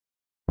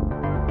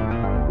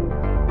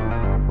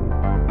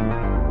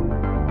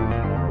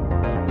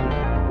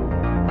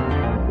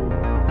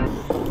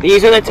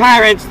These are the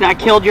tyrants that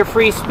killed your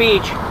free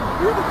speech.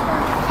 You're the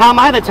tyrant. How am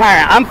I the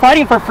tyrant? I'm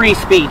fighting for free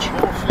speech.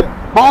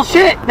 Bullshit.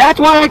 Bullshit. That's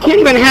why I can't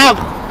even have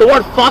the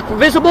word fuck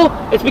visible.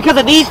 It's because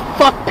of these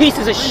fuck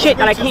pieces of shit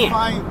that I can't.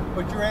 Fine,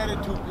 but your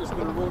attitude is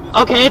going to ruin this.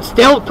 Okay, it's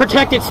still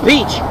protected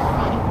speech.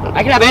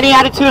 I can have any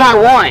attitude I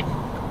want.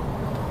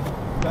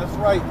 That's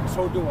right, and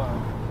so do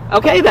I.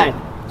 Okay then.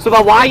 So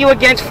then why are you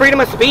against freedom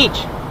of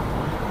speech?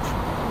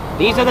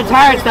 These are the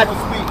tyrants that...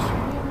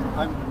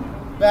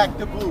 I'm back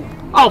to blue.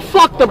 Oh,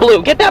 fuck the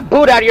blue. Get that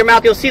boot out of your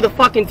mouth. You'll see the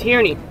fucking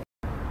tyranny.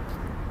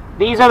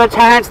 These are the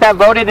tyrants that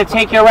voted to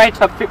take your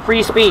rights of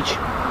free speech.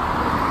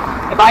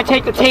 If I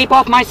take the tape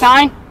off my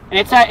sign,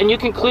 and you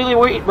can clearly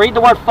read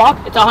the word fuck,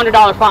 it's a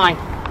 $100 fine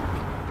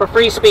for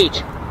free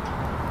speech.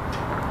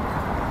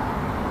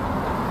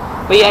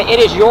 But yeah, it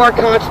is your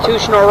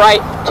constitutional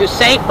right to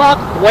say fuck,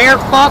 wear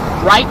fuck,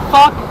 write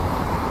fuck.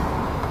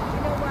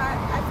 You know what?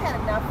 I've had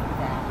enough of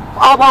that.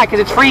 Oh, why? Because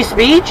it's free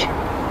speech?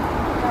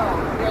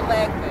 No, your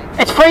language.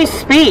 It's free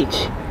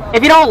speech.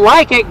 If you don't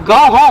like it, go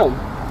home.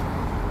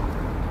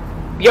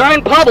 You're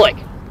in public.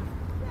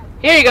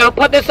 Here you go.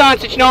 Put this on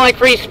since you don't like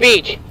free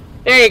speech.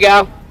 There you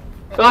go.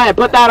 Go ahead,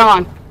 put that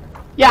on.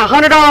 Yeah,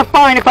 $100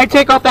 fine if I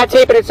take off that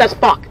tape and it says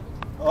fuck.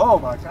 Oh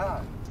my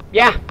God.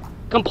 Yeah,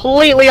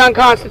 completely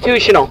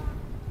unconstitutional.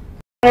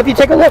 If you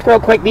take a look real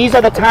quick, these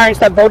are the tyrants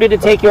that voted to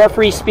take your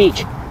free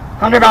speech.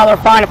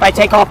 $100 fine if I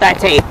take off that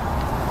tape.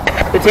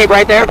 The tape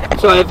right there.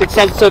 So if it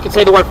says, so it can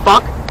say the word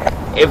fuck.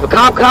 If a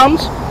cop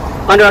comes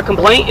under a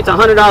complaint, it's a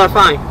 $100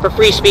 fine for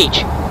free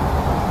speech.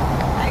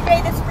 I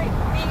agree this free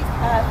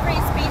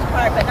speech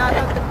part, but not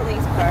of the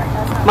police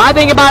part. My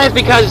thing about it is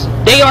because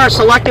they are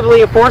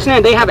selectively enforcing it,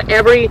 and they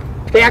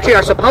actually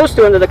are supposed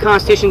to under the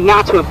Constitution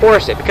not to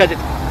enforce it because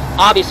it's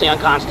obviously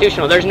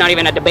unconstitutional. There's not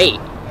even a debate.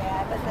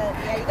 Yeah,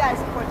 but you gotta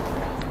support the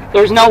police.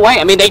 There's no way.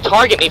 I mean, they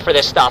target me for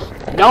this stuff.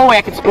 No way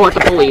I can support the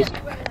police.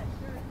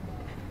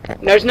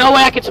 There's no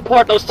way I can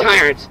support those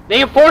tyrants.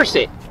 They enforce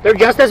it. They're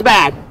just as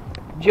bad.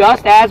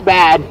 Just as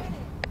bad.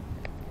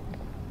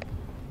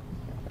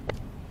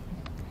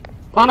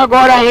 Punta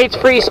Gorda hates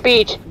free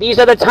speech. These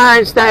are the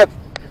tyrants that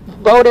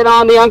voted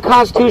on the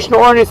unconstitutional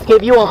ordinance to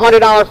give you a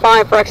 $100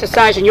 fine for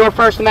exercising your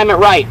First Amendment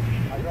right.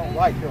 I don't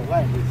like your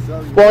language,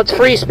 so... Well, it's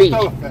free speech.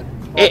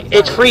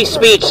 It's free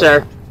speech,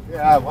 sir.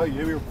 Yeah, well,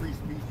 your free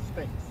speech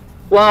stinks.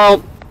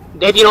 Well,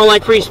 if you don't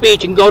like free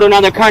speech, you can go to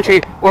another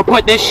country or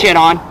put this shit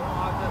on.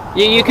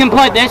 You can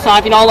put this on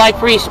if you don't like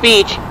free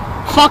speech.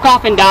 Fuck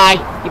off and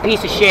die, you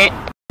piece of shit.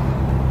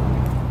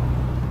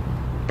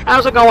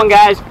 How's it going,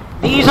 guys?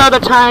 These are the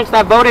tyrants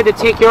that voted to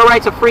take your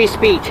rights of free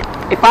speech.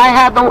 If I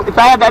had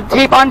that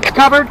tape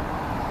uncovered,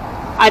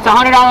 it's a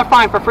 $100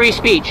 fine for free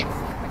speech.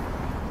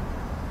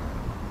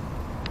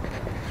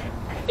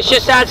 It's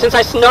just sad since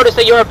I noticed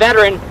that you're a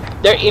veteran,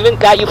 even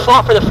that you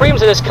fought for the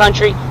freedoms of this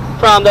country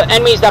from the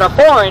enemies that are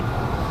foreign,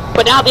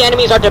 but now the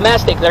enemies are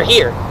domestic. They're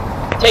here,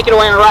 taking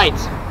away our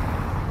rights.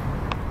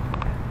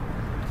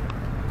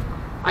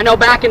 I know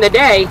back in the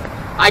day,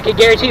 I could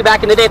guarantee you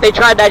back in the day if they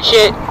tried that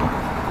shit,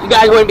 you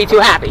guys wouldn't be too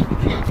happy.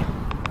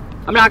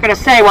 I'm not going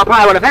to say what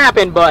probably would have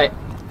happened, but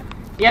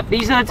yep,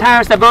 these are the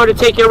tyrants that voted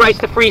to take your rights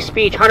to free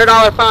speech.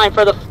 $100 fine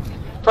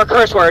for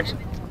curse words.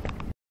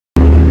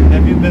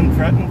 Have you been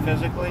threatened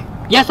physically?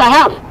 Yes, I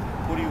have.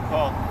 Who do you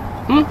call?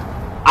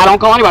 I don't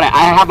call anybody.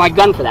 I have my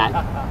gun for that.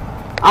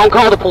 I don't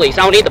call the police.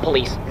 I don't need the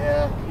police.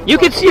 Yeah. You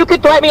could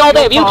threaten me all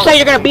day. If you say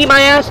you're going to beat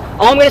my ass,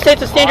 all I'm going to say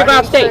is a stand your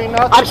ground state.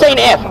 I'm saying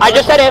if. I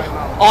just said if.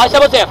 All I said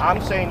was if.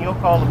 I'm saying you'll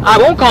call the police. I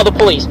won't call the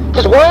police.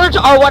 Because words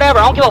are whatever.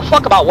 I don't give a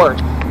fuck about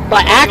words.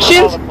 But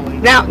actions?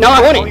 Now, no,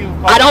 I wouldn't.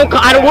 I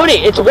don't want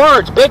it. It's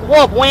words. Big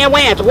whoop, wham,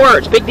 wham. It's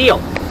words. Big deal.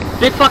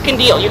 Big fucking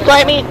deal. You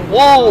threaten me?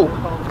 Whoa.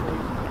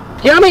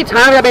 Do you know how many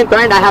times I've been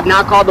threatened I have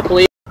not called the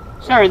police?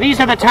 Sir, these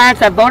are the tyrants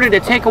that voted to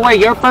take away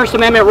your First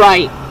Amendment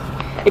right.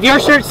 If your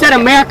shirt said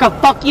America,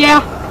 fuck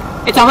yeah,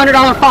 it's a $100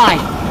 fine.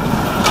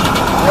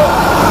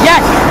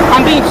 Yes,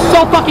 I'm being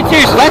so fucking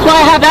serious. That's why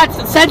I have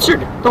that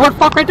censored. The word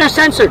fuck right there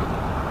censored.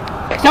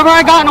 It's never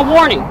I gotten a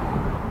warning.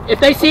 If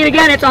they see it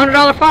again, it's a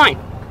 $100 fine.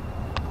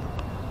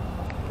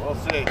 We'll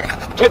see.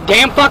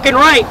 Damn fucking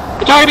right.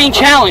 It's already being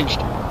challenged.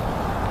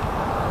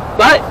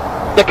 But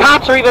the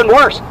cops are even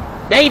worse.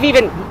 They've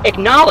even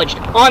acknowledged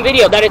on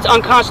video that it's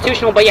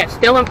unconstitutional, but yet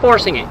still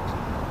enforcing it.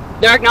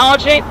 They're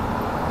acknowledging it,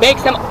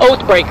 makes them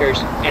oath breakers,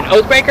 and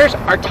oath breakers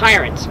are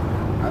tyrants.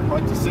 I'd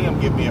like to see him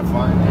give me a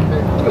fine.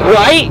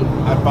 Right?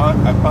 I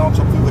bounce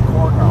him through the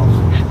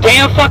courthouse.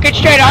 Damn fucking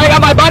straight. I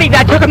got my buddy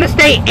that took him to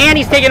state, and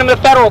he's taking him to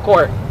federal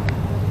court.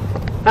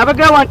 Have a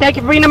good one. Thank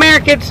you for being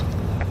Americans.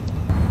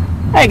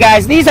 Hey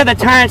guys, these are the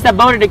tyrants that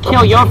voted to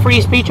kill your free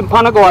speech in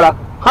Punta Gorda.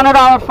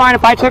 $100 fine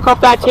if I took off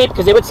that tape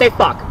because it would say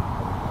fuck.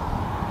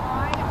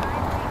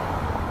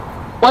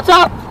 What's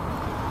up?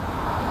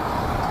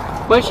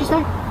 What did she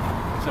say?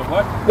 So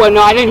what? Well,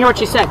 no, I didn't hear what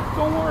she said.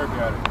 Don't worry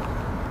about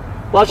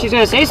it. Well, if she's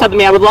going to say something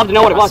to me, I would love to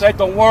know what it was. I said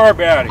don't worry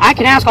about it. I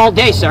can ask all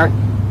day, sir.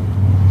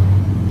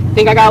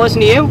 Think I got to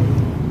listen to you?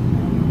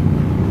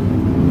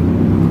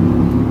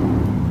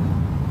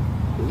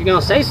 If you're going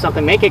to say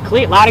something, make it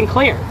clear, loud and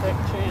clear. Take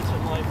a chance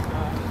in life,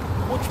 guys.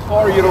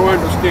 Or you don't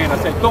understand. I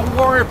said, don't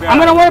worry about it. I'm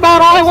gonna worry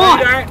about all I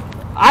want. That?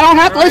 I don't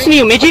have to listen to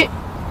you, midget.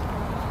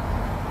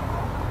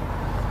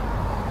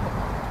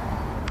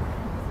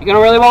 You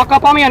gonna really walk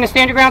up on me on the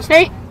stand your ground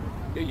state?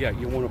 Yeah,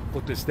 you want to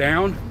put this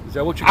down? Is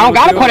that what you're I don't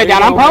gotta put it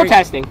down. I'm Okay.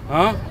 protesting.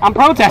 Huh? I'm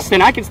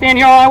protesting. I can stand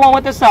here all I want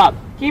with this up.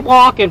 Keep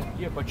walking.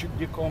 Yeah, but you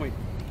call me.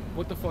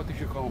 What the fuck did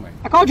you call me?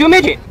 I called you a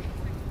midget.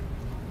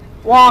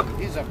 Walk.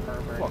 He's a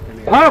pervert.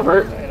 Fucking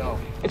Pervert.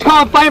 It's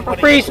called fight for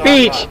free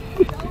speech.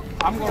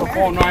 I'm gonna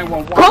call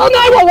 911. Call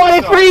 911.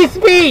 It's free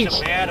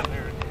speech.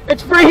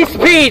 It's free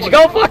speech.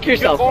 Go fuck You're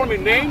yourself. calling me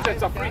names?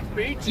 That's a free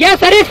speech? Yes,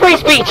 that is free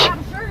speech.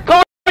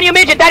 Call you a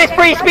midget. That is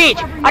free speech.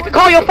 I could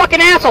call you a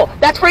fucking asshole.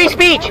 That's free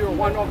speech. You're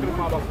one ugly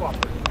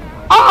motherfucker.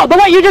 Oh, but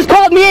what? You just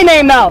called me a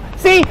name though.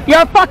 See,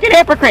 you're a fucking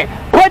hypocrite.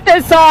 Put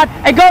this on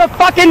and go to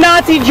fucking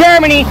Nazi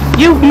Germany,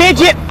 you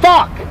midget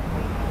fuck.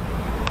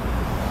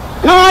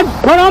 Come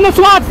on, put on the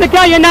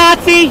swastika, you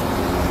Nazi.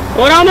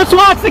 Put on the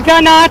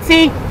swastika,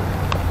 Nazi.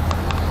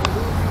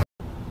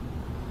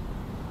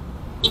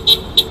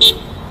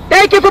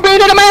 Thank you for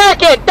being an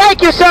American.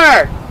 Thank you,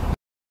 sir.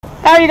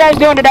 How are you guys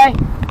doing today?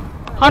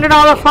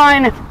 $100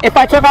 fine if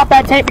I took off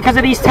that tape because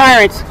of these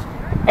tyrants.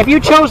 If you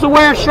chose to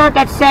wear a shirt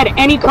that said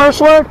any curse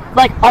word,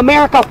 like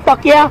America,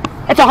 fuck yeah,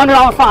 it's a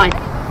 $100 fine.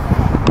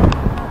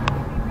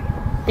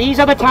 These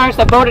are the tyrants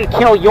that voted to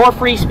kill your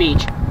free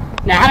speech.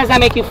 Now, how does that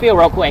make you feel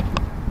real quick?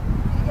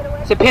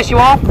 Does it piss you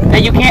off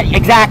that you can't?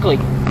 Exactly.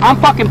 I'm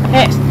fucking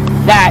pissed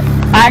that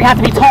I have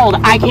to be told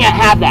I can't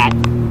have that.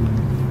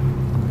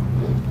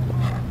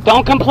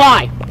 Don't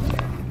comply.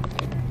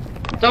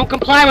 Don't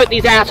comply with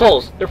these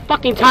assholes. They're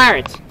fucking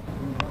tyrants.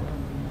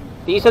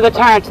 These are the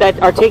tyrants that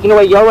are taking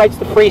away your rights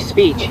to free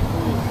speech. Free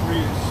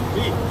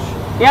speech.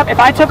 Yep, if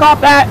I took off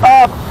that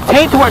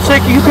tape to where so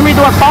you can read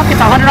the word fuck, it's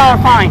a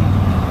 $100 fine.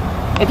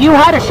 If you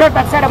had a shirt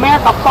that said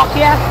America, fuck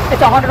yeah,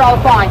 it's a $100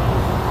 fine.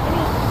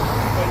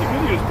 Well, you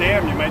can use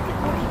damn, you make it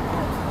worse.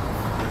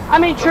 I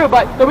mean, true,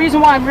 but the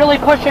reason why I'm really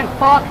pushing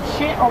fuck,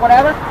 shit, or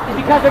whatever is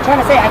because they're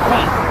trying to say I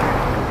can't.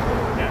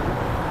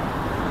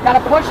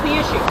 Gotta push the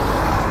issue.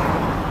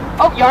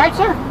 Oh, you alright,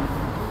 sir?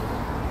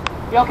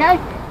 You okay?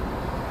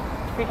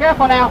 Be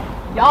careful now.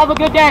 Y'all have a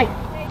good day.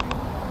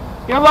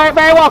 You're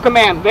very welcome,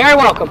 ma'am. Very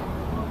welcome.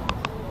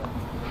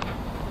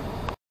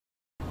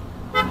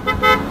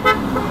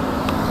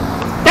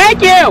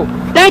 Thank you!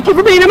 Thank you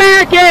for being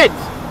Americans!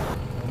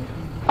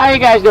 How are you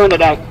guys doing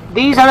today?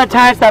 These are the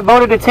tyrants that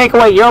voted to take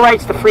away your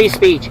rights to free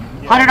speech.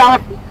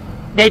 $100.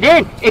 They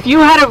did. If you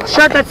had a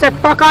shirt that said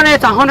fuck on it,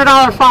 it's a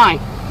 $100 fine.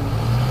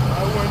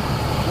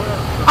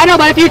 I know,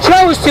 but if you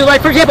chose to,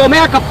 like for example,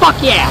 America, fuck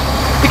yeah,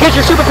 because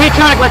you're super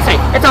patriotic, let's say,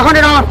 it's a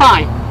 $100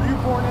 fine. Were you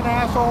born an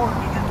asshole, or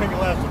did you take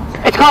a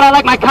lesson? It's called I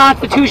like my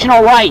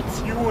constitutional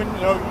rights. You wouldn't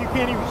know. You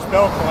can't even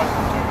spell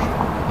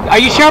Constitution. Are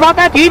you sure about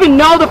that? Do you even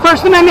know the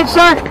First Amendment,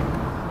 sir?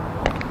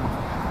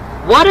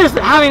 What does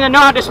having to know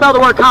how to spell the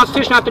word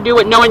Constitution have to do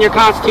with knowing your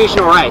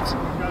constitutional rights?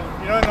 Because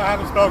if you don't know how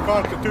to spell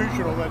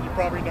constitutional, then you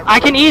probably never. I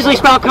can easily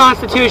spell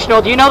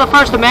constitutional. Do you know the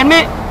First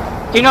Amendment?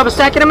 Do you know the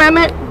Second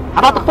Amendment? How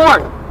about the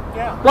Fourth?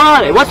 Yeah. What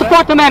are they? What's the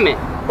Fourth Amendment?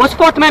 What's the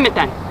Fourth Amendment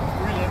then?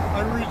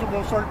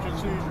 Unreasonable search and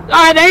seizure.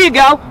 Alright, there you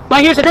go.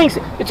 But here's the thing.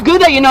 It's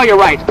good that you know your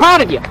rights.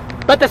 Proud of you.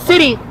 But the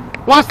city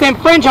wants to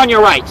infringe on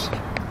your rights.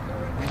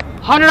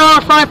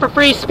 $100 fine for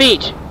free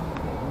speech.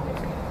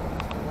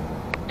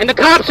 And the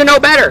cops are no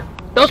better.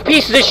 Those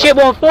pieces of shit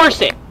will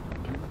enforce it.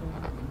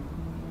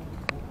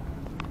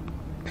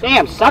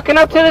 Damn, sucking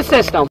up to the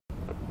system.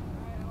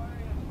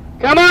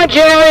 Come on,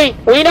 Jerry.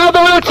 We know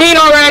the routine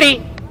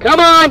already. Come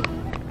on.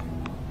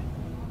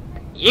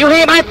 You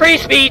hate my free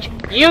speech.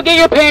 You get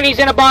your panties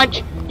in a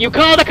bunch. You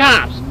call the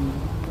cops.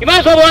 You might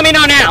as well let me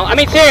know now. I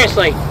mean,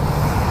 seriously.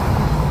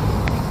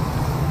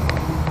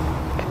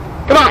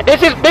 Come on,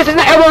 this is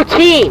a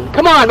routine.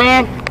 Come on,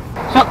 man.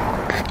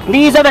 So,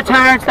 these are the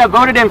tyrants that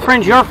voted to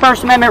infringe your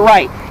First Amendment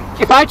right.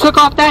 If I took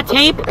off that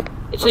tape,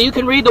 so you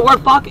can read the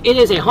word fuck, it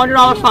is a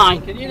 $100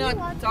 fine. Can you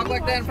not talk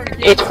like that in front of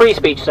kids? It's free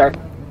speech, sir.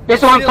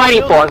 This is what I'm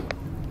fighting for.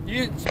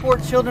 You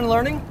support children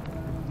learning?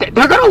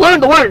 They're going to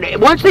learn the word.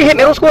 Once they hit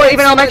middle school or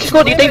even elementary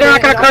school, do you think they're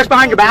not going to curse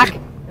behind your back?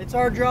 It's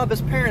our job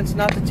as parents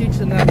not to teach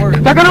them that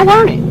word. They're going to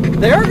learn it.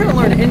 They are going to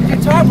learn it in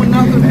due time when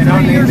they're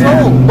 3 years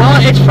old.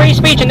 Well, it's free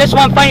speech, and this is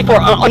what I'm fighting for.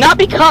 Not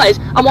because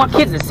I want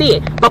kids to see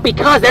it, but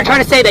because they're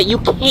trying to say that you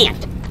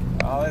can't.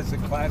 Oh, that's a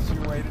classy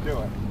way to do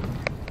it.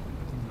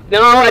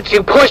 No, it's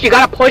you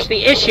got to push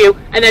the issue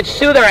and then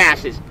sue their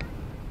asses.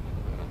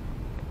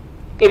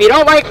 If you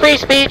don't like free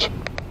speech,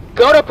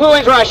 go to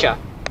Putin's Russia.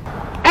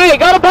 Hey,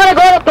 go to Punta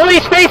Gorda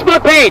Police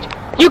Facebook page.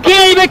 You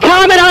can't even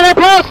comment on their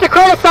posts to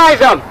criticize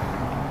them.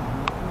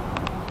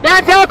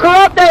 That's how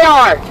corrupt they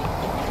are.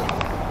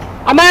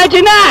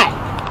 Imagine that.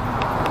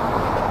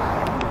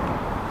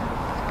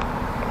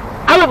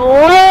 I would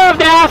love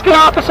to ask an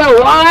officer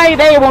why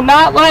they will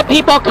not let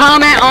people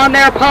comment on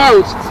their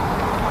posts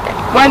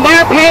when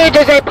their page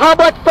is a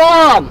public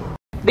forum.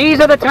 These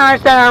are the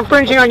tyrants that are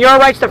infringing on your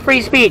rights to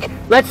free speech.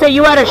 Let's say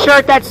you had a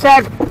shirt that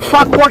said,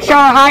 fuck Port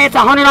Charlotte High, it's a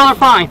 $100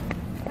 fine.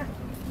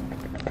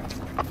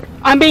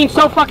 I'm being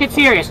so fucking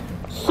serious.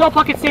 So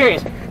fucking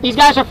serious. These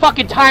guys are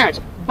fucking tyrants.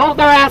 Vote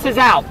their asses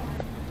out.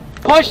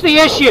 Push the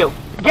issue.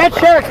 Get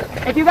shirts.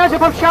 If you guys are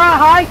from Charlotte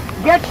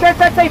High, get shirts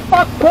that say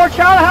fuck poor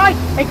Charlotte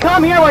High and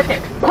come here with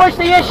it. Push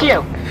the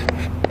issue.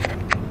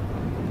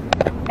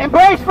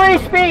 Embrace free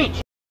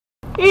speech.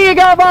 Here you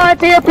go,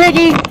 volunteer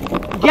piggy.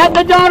 Get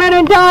the donut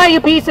and die, you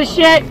piece of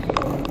shit.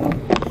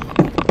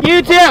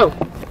 You too.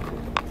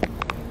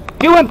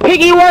 Doing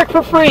piggy work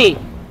for free.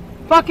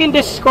 Fucking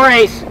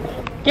disgrace.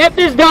 Get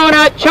this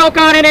donut, choke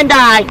on it and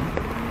die.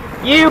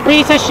 You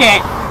piece of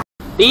shit.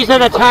 These are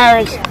the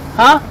tyrants.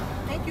 Huh?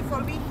 Thank you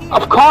for being here.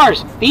 Of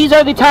course. These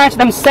are the tyrants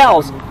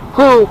themselves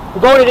who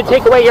voted to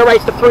take away your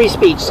rights to free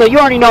speech. So you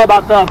already know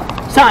about the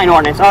sign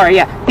ordinance. Alright,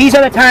 yeah. These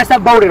are the tyrants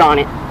that voted on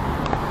it.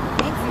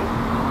 Thank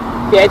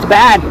you. Yeah, it's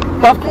bad.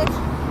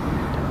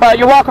 But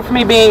you're welcome for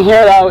me being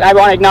here, though. I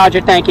want to acknowledge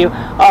it. Thank you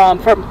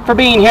for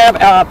being here,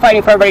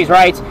 fighting for everybody's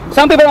rights.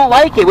 Some people don't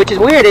like it, which is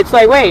weird. It's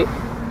like, wait,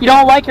 you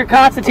don't like your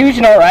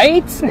constitutional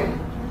rights?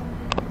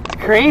 It's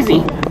crazy.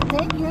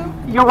 Thank you.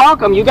 You're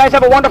welcome. You guys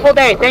have a wonderful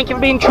day. Thank you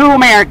for being true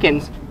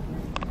Americans.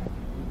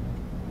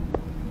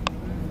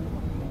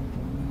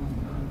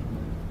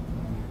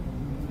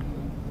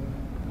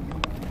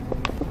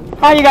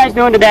 How are you guys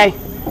doing today?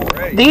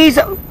 Great. These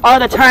are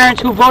the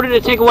tyrants who voted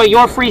to take away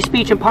your free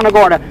speech in Punta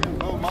Gorda.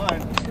 Oh,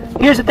 mine.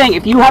 Here's the thing,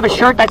 if you have a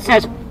shirt that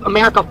says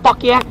America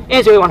fuck yeah,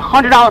 it's a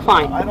 $100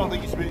 fine. I don't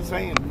think you should be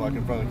saying fuck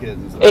in front of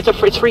kids and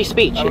stuff. It's free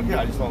speech. I don't care,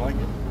 I just don't like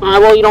it.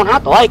 Well, you don't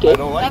have to like I it.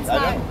 don't like it.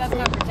 That's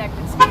not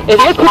protected speech. It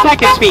is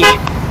protected speech.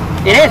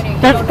 It is.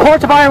 The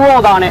courts have already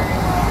ruled on it.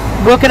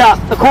 Look it up.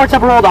 The courts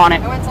have ruled on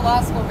it. I went to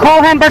law school.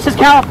 Cohen versus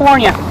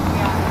California. You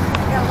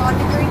got a law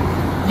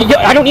degree?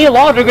 I don't need a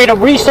law degree to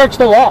research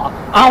the law.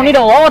 I don't need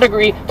a law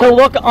degree to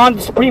look on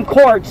the Supreme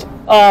Court's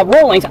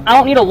rulings. I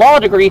don't need a law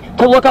degree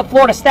to look up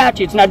Florida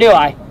statutes. Now, do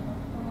I?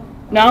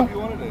 No? You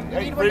wanted it.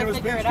 Hey, You freedom want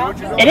of to figure speech, it do out?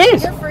 what you want. It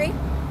is. You're free.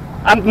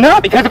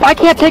 No, because if I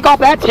can't take off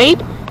that tape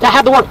to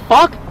have the word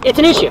fuck, it's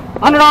an issue.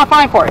 $100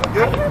 fine for it.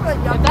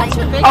 That's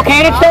your big Okay,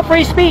 and it's still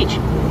free speech.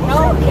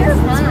 No,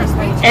 it's not free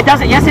speech. It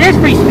doesn't. Yes, it is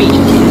free speech.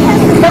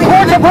 The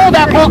courts have ruled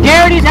that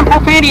vulgarities and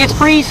profanity is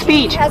free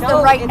speech. He has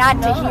the right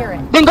not to hear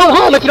it. Then go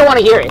home if you don't want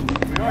to hear it.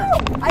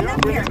 I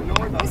live here.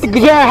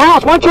 Your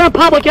house. Once you're in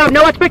public, you have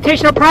no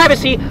expectation of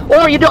privacy,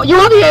 or you don't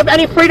have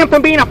any freedom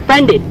from being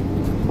offended.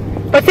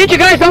 But since you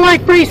guys don't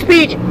like free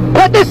speech,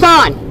 put this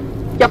on.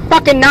 You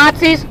fucking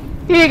Nazis.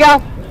 Here you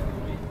go.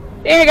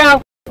 There you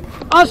go.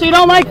 Oh, so you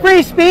don't like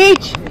free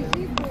speech?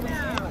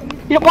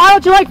 Why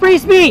don't you like free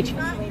speech?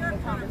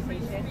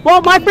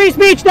 Well, my free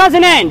speech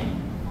doesn't end.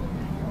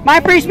 My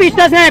free speech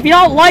doesn't end. If you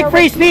don't like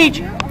free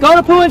speech, go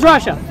to Putin's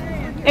Russia.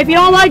 If you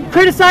don't like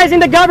criticizing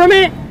the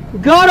government,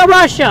 go to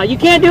Russia. You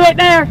can't do it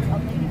there.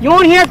 You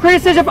won't hear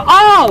criticism.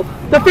 Oh,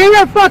 the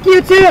finger, fuck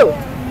you too.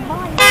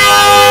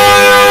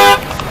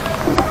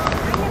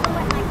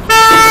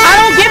 I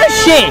don't give a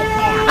shit.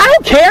 I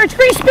don't care. It's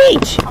free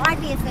speech.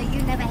 Obviously,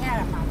 you never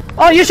had a mom.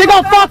 Oh, you should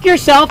go fuck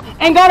yourself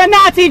and go to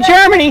Nazi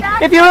Germany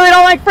if you really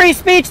don't like free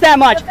speech that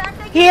much.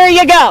 Here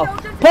you go.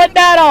 Put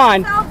that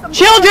on.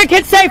 Children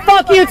can say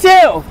fuck you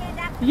too.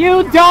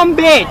 You dumb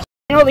bitch.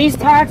 You know, these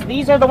tags,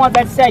 these are the ones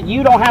that said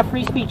you don't have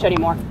free speech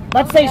anymore.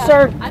 Let's say,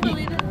 sir,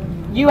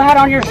 you had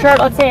on your shirt,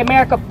 let's say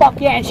America fuck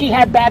yeah, and she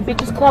had Bad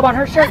Bitches Club on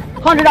her shirt,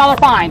 $100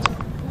 fines.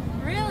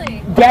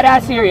 Really? Dead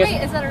ass serious.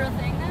 Wait, is that a real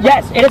thing then?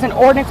 Yes, it is an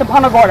ordinance in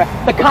Punta Gorda.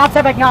 The cops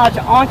have acknowledged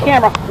on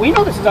camera. We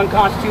know this is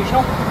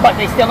unconstitutional, but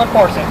they still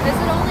enforce it. Is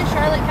it only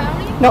Charlotte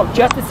County? No,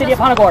 just the city of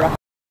Punta Gorda.